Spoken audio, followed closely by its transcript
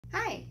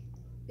Hi,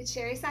 it's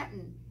Sherry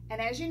Sutton, and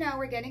as you know,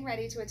 we're getting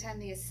ready to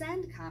attend the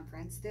Ascend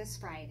Conference this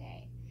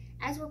Friday.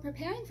 As we're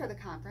preparing for the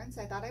conference,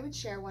 I thought I would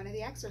share one of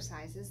the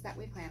exercises that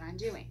we plan on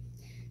doing.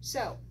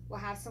 So, we'll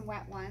have some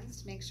wet ones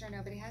to make sure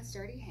nobody has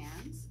dirty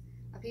hands,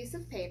 a piece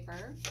of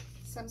paper,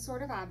 some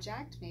sort of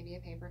object, maybe a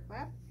paper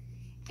clip,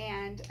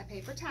 and a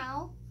paper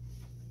towel,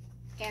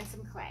 and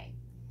some clay.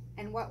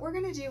 And what we're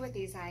going to do with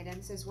these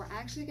items is we're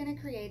actually going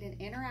to create an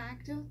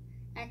interactive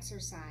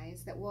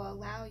exercise that will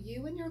allow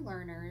you and your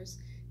learners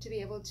to be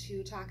able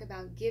to talk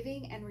about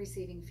giving and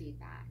receiving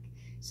feedback.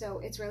 So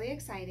it's really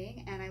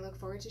exciting, and I look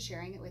forward to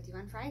sharing it with you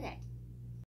on Friday.